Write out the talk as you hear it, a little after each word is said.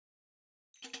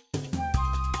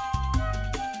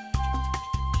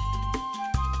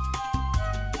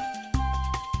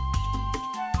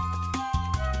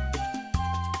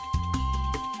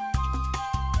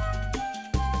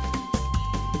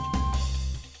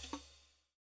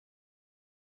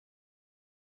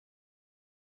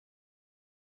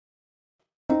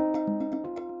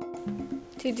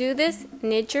To do this,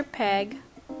 knit your peg,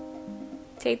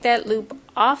 take that loop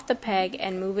off the peg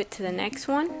and move it to the next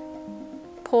one,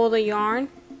 pull the yarn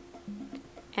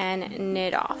and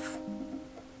knit off.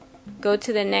 Go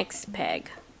to the next peg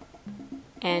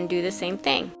and do the same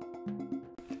thing.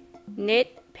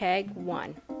 Knit peg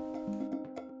 1.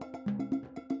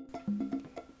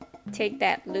 Take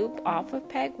that loop off of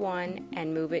peg 1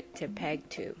 and move it to peg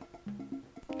 2.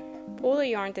 Pull the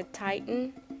yarn to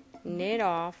tighten, knit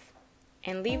off,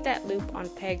 and leave that loop on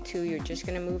peg 2. You're just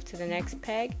going to move to the next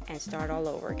peg and start all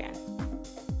over again.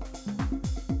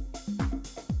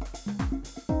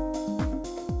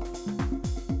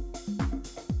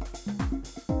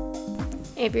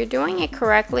 If you're doing it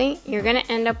correctly, you're going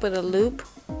to end up with a loop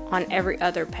on every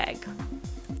other peg.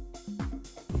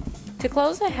 To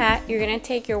close the hat, you're going to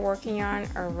take your working yarn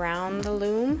around the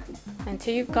loom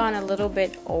until you've gone a little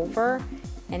bit over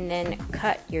and then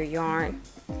cut your yarn.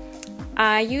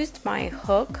 I used my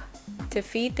hook to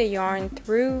feed the yarn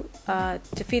through,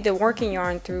 to feed the working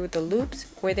yarn through the loops.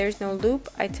 Where there's no loop,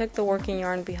 I took the working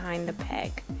yarn behind the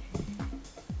peg.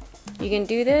 You can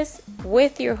do this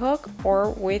with your hook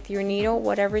or with your needle,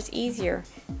 whatever's easier.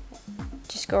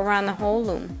 Just go around the whole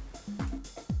loom.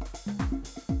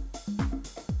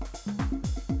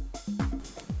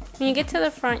 When you get to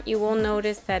the front, you will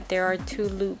notice that there are 2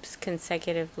 loops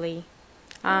consecutively.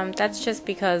 That's just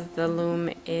because the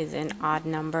loom is an odd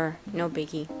number, no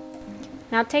biggie.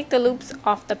 Now take the loops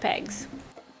off the pegs.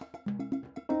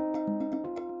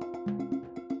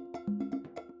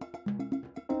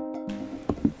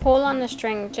 Pull on the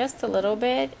string just a little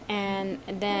bit and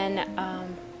then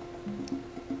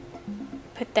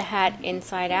put the hat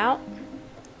inside out.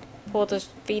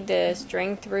 Feed the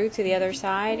string through to the other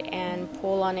side and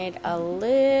pull on it a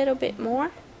little bit more.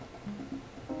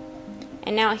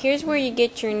 And now here's where you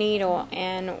get your needle,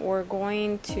 and we're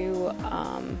going to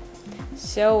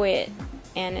sew it.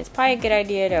 And it's probably a good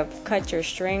idea to cut your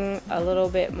string a little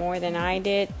bit more than I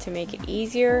did to make it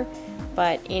easier.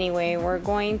 But anyway, we're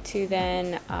going to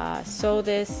then sew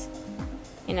this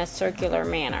in a circular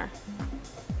manner.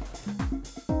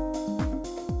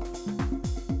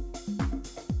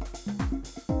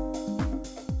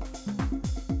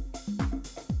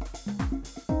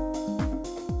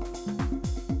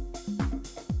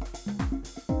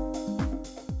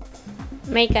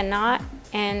 Make a knot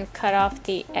and cut off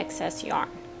the excess yarn.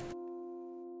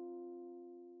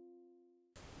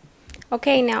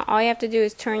 Okay, now all you have to do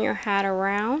is turn your hat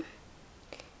around.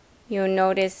 You'll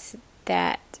notice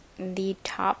that the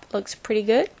top looks pretty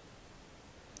good.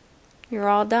 You're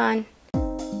all done.